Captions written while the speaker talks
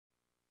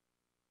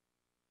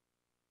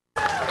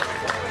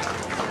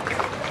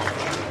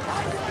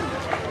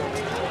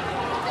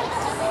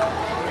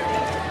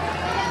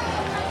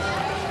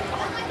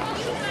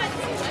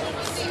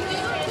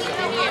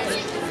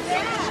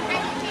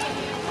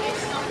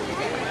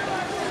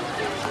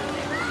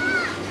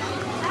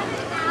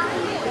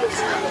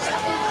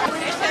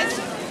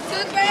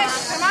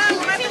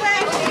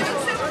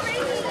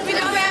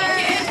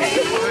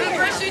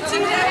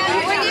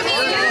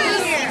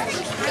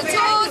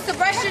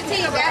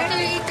after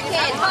you eat the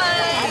candy.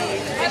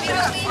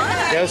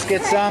 Just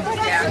get some?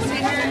 Yeah.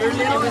 It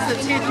was a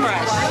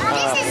toothbrush.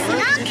 This is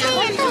not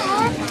candy.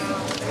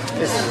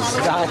 This is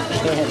not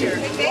candy.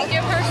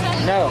 Give her some.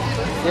 No,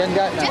 you haven't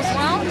got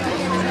none.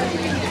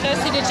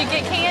 Josie, did you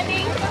get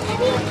candy?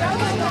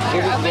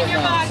 Here, Open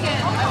your pocket.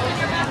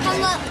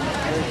 Come up.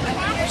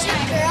 There's a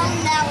girl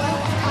in that one.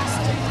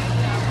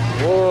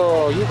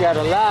 Whoa, you got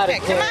a lot of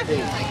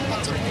candy.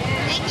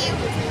 Thank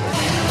you.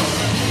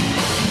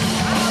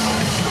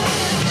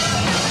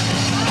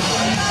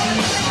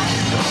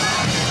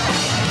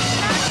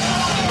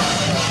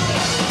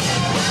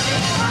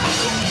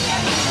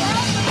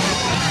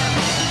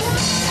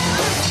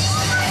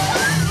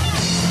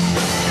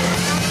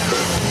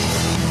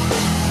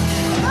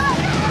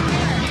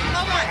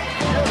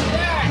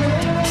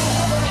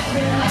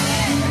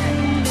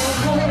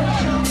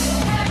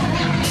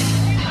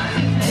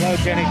 Hello,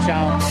 Jenny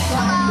Chow.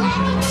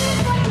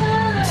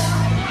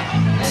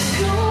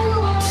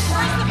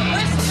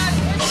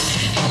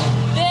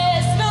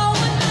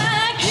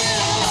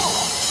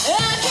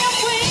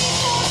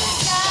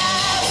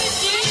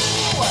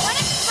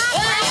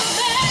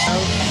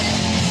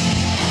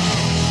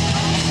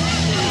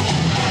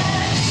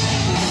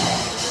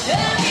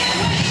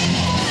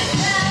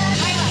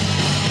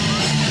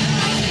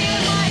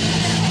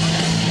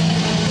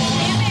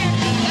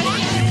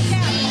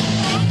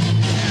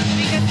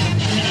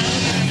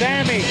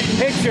 Sammy,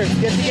 pictures,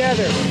 get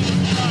together.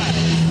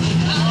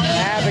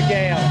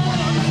 Abigail.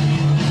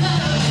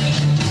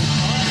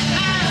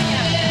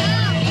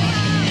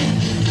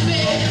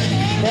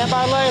 Stand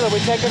by Layla, we're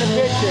taking a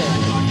picture.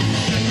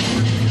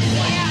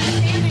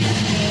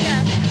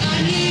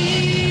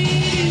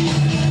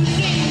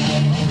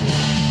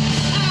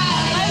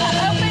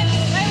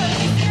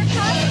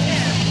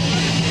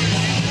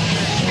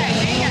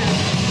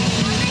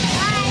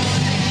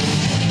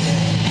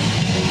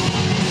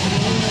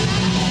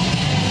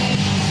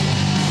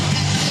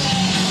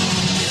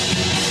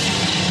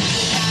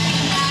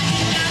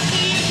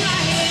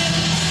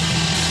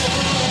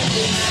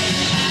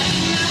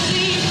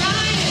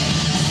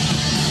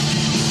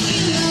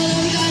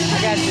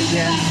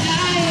 Yeah.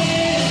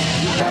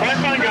 Right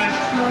fine, guys.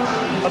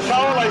 A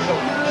Talitha.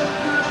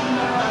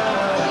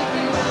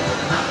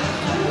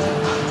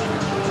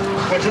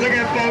 What you're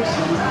looking at, folks,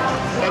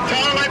 the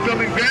Talitha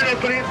building grand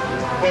opening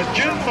was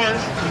June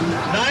 1st,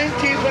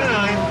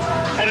 1929,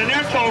 and in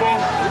their total,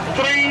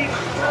 $3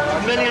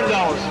 million.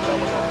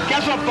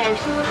 Guess what,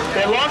 folks?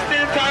 They lost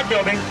the entire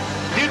building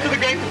due to the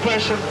Great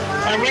Depression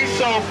and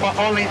resold for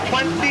only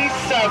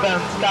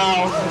 $27,000.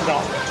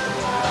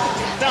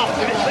 Now,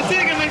 let's see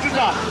if we can make this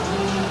up.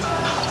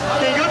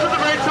 Can you go to the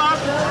very top?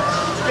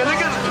 Can you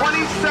look at the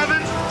 27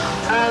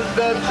 and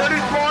the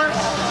 34?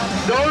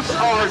 Those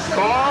are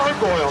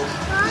gargoyles.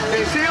 Can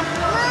you see them?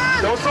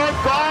 Those are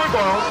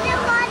gargoyles.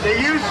 They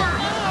use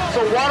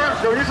so water.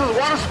 They use as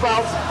water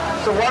spouts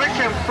so water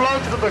can flow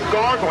to the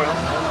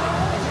gargoyles.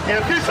 In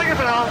a few seconds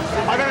from now,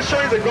 I'm going to show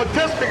you the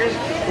grotesque figures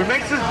which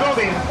makes this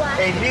building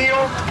a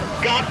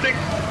neo-Gothic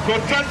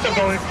grotesque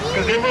building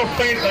because they were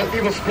afraid of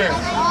evil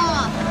spirits.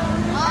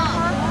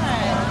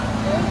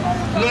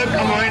 Look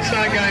on the right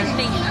side, guys.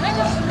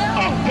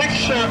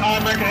 Picture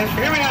American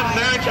history. Here we have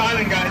Marriage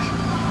Island, guys.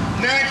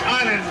 Marriage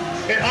Island.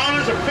 It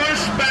honors the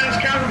first Spanish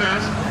Catholic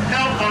Mass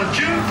held on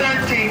June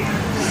 13,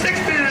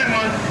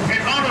 1691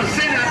 in honor of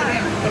St. Anthony,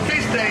 the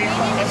feast day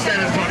of San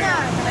Antonio.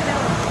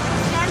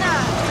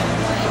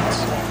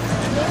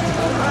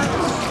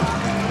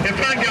 In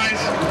front, guys,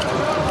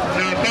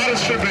 the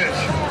Balustrade Bridge.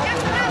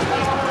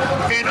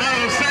 In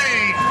honor of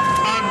St.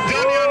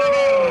 Antonio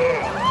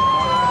Navarro.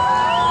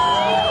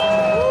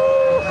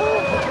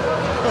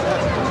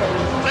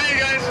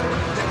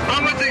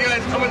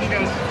 How much you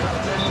guys?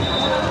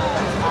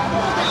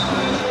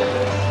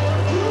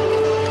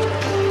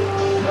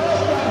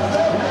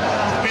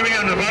 Here we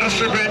have the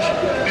Balustrade Bridge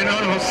in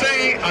honor of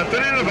Jose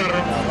Antonio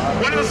Navarro,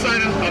 one of the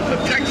signers of the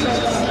Texas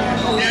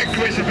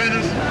Declaration of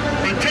Independence,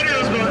 when Teddy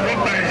Roosevelt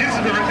wrote by Jesus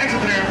River,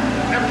 Exeter,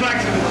 and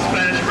flags into the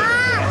Spanish River.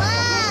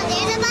 Wow,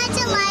 there's a bunch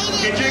of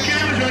lighting. Get your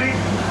cameras ready.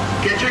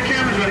 Get your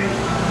cameras ready.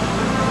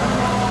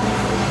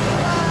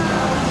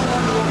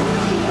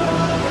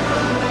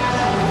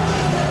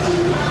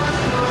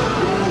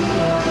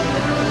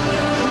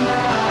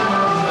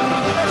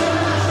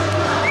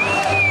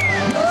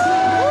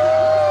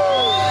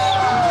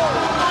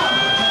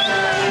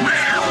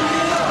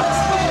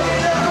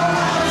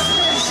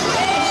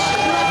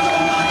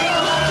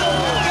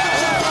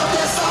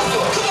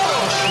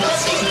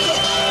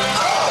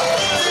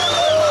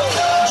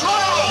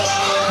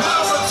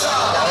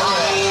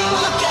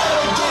 Look at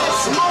her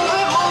dance.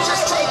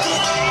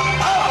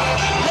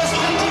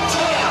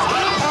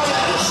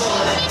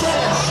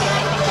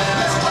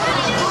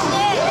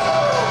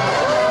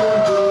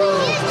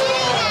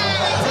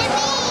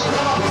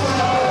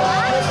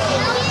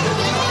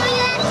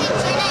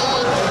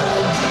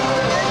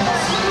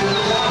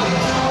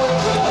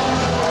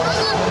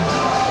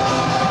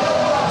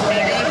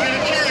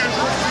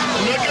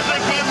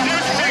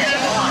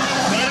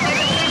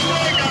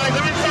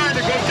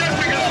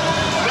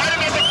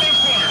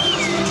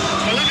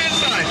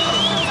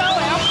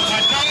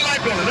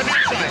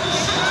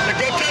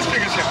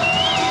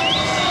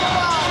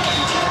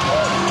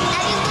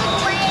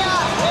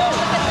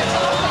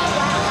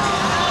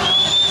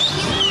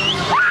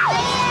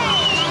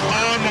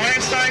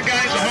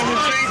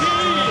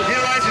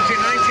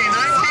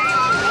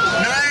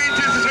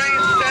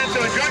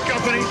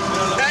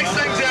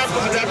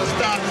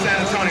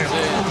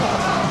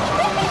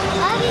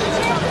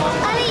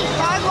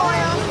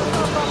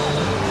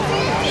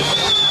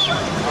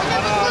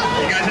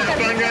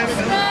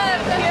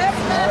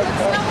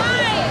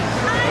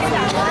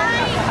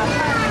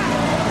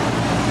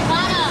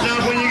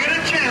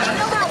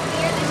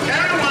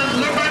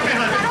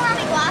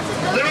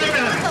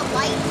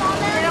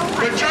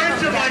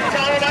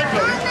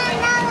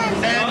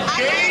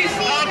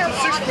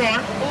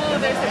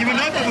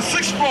 the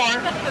 6th floor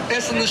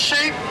is in the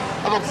shape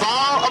of a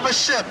bow of a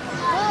ship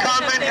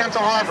coming into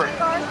harbor.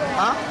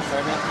 Huh?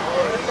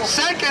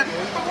 Second,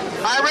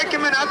 I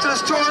recommend after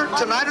this tour,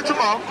 tonight or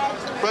tomorrow,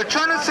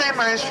 return to St.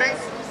 Mary Street,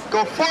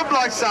 go 4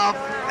 blocks south,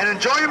 and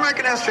enjoy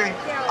American history.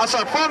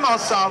 4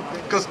 miles south,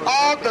 because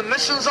all the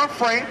missions are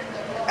free.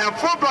 And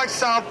 4 blocks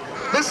south,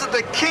 this is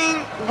the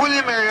King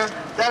William area.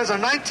 That is a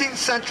 19th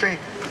century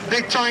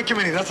Victorian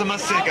community. That's a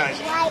must-see, guys.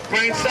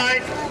 Right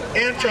inside,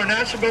 into our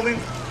national building.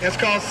 It's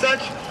called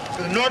such.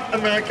 The North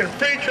American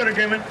Free Trade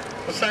Agreement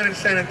was signed in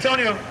San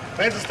Antonio,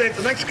 United States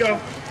of Mexico,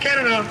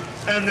 Canada,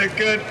 and the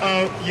good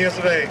of US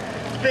of A.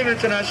 Stream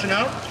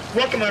International.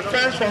 Welcome my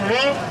friends from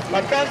Rome,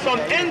 my friends from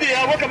India.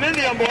 Welcome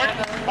India on board.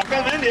 My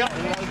friends from India.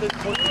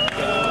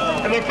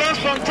 And my friends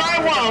from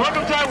Taiwan.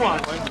 Welcome Taiwan.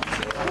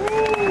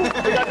 Woo!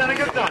 We got done a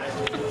good time.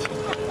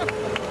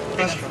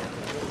 Restaurant.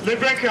 Look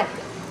very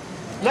careful.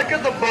 Look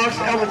at the box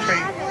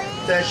elevator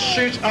that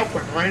shoots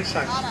upward right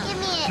inside.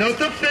 Note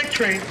the fig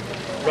tree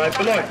right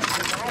below it.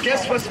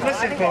 Guess what's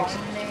missing, folks?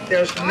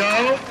 There's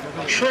no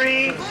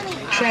tree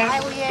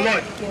trunk below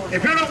it.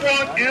 If you don't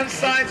walk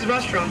inside the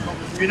restaurant,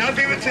 you're not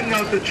be able to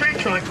note the tree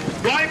trunk,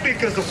 right?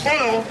 Because the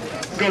photo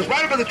goes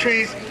right over the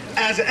trees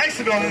as an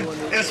exit building.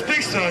 It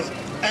speaks to us,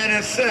 and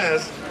it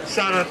says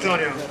San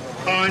Antonio.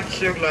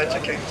 Aren't you glad you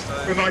came?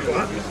 Remarkable,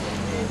 huh?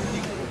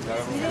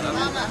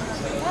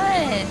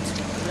 What?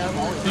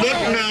 Look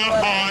now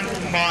on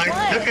my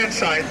left-hand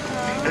side,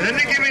 and let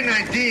me give you an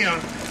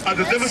idea of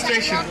the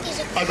devastation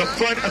of the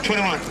flood of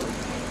 21.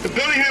 The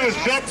building here was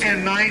built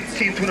in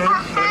 1921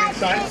 on the left-hand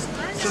side,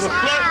 so the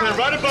flood went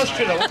right above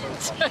street level.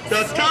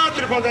 The town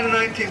to the built in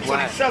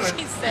 1927.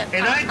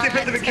 In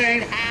 1950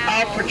 became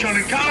our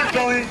Petroleum College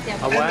building,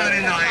 and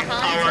 99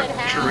 our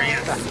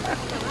Korean.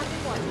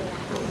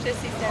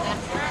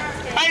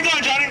 How you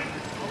doing, Johnny?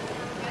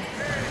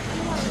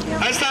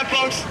 Next time,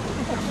 folks,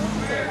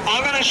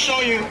 I'm going to show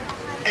you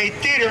a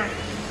theater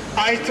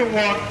I used to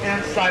walk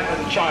inside as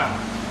a child.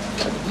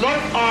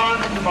 Look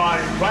on my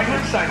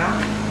right-hand side now.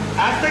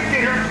 Aztec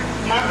Theater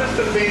happens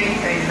to be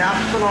a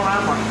national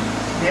landmark.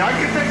 The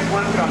architects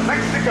went to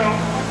Mexico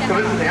to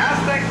visit the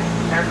Aztec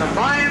and the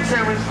Mayan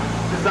pyramids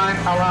designed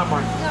our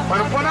landmark.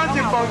 But to point out to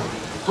you folks,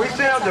 we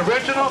still have the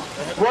original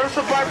water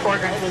supply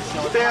program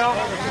still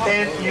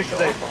in use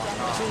today.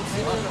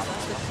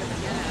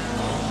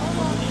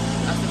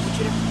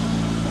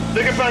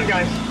 Look at front,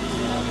 guys.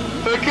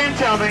 Who can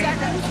tell me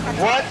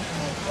what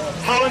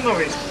Hollywood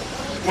movie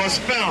was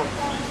filmed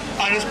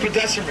on this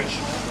pedestrian bridge?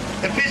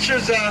 It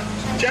features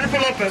Jennifer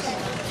Lopez,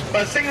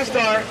 a single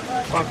star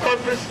on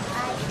Corpus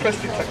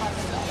Christi, Texas.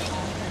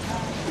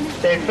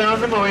 They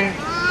filmed the movie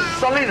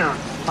Selena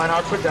on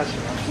our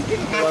pedestrian.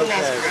 Really?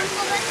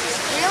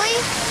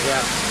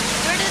 Yeah.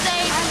 Where did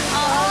they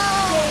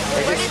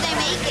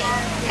make it?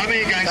 How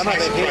many guys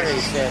like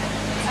surprises?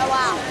 Oh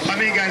wow. How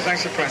many guys like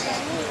surprises?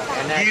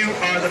 You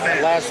are the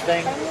man. Last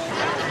thing.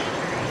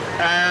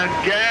 And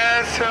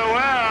guess who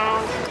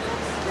else?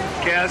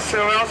 Guess who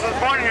else was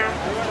born here?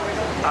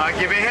 I'll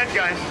give you a hint,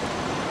 guys.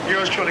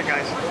 Yours truly,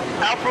 guys.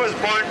 Alfred was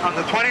born on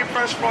the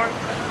 21st floor.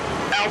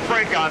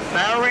 Alfred got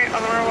married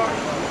on the Riverwalk.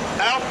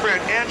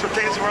 Alfred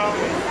entertains the world.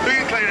 Who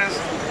you claim this?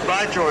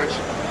 By George.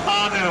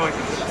 On the way.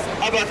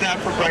 How about that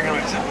for bragging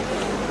rights?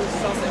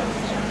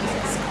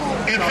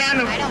 In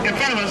front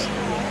of us,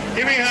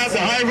 here we have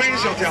the High Range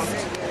Hotel.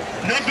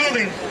 No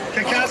building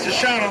can cast a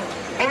shadow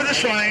over the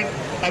shrine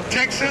of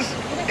Texas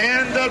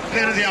and the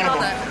Pen of the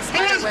Alamo.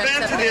 Who has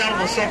been to the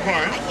Alamo so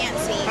far? I can't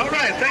see. All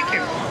right, thank you.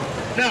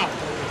 Now,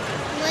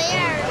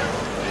 Where?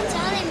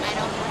 Tell him I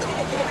don't know.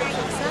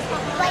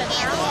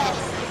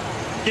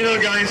 you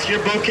know, guys, your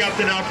boat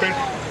captain Alfred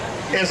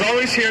is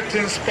always here to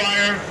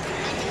inspire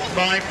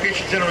my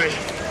future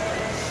generation.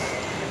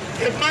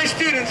 If my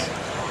students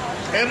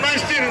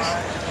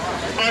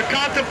are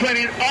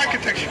contemplating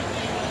architecture,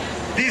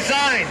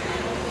 design,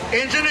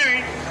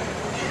 engineering,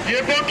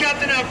 your boat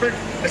captain Alfred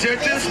is here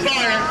to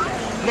inspire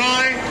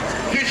my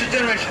future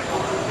generation.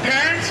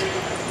 Parents,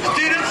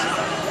 students,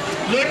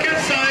 look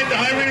inside the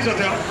High Range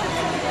Hotel.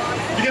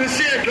 You're going to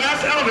see a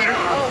glass elevator,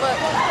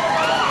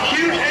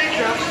 huge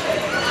atrium,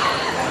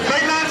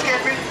 big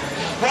landscaping,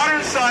 water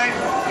inside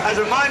as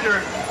a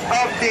reminder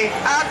of the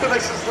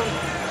aqueduct system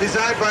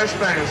designed by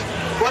Spaniards.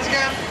 Once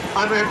again,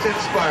 I'm here to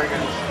inspire you.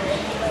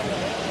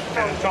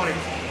 And Tony.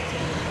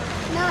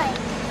 Nine.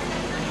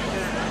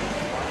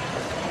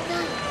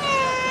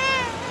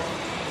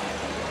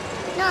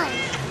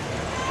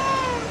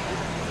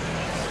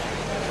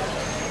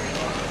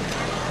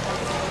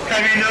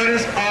 Have you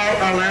noticed all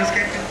our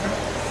landscaping?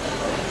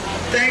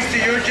 Thanks to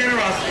your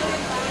generosity,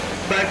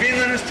 by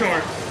being on this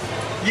tour,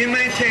 you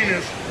maintain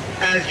us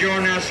as your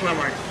national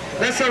landmark.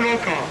 Let's have a roll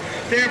call.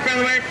 Thank you, by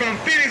the way, from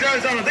Phoenix,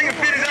 Arizona. Thank you,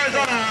 Phoenix,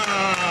 Arizona.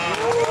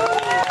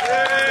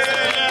 Yeah.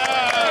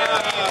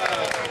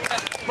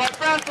 My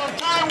friends from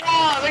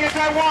Taiwan. Thank you,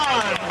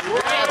 Taiwan.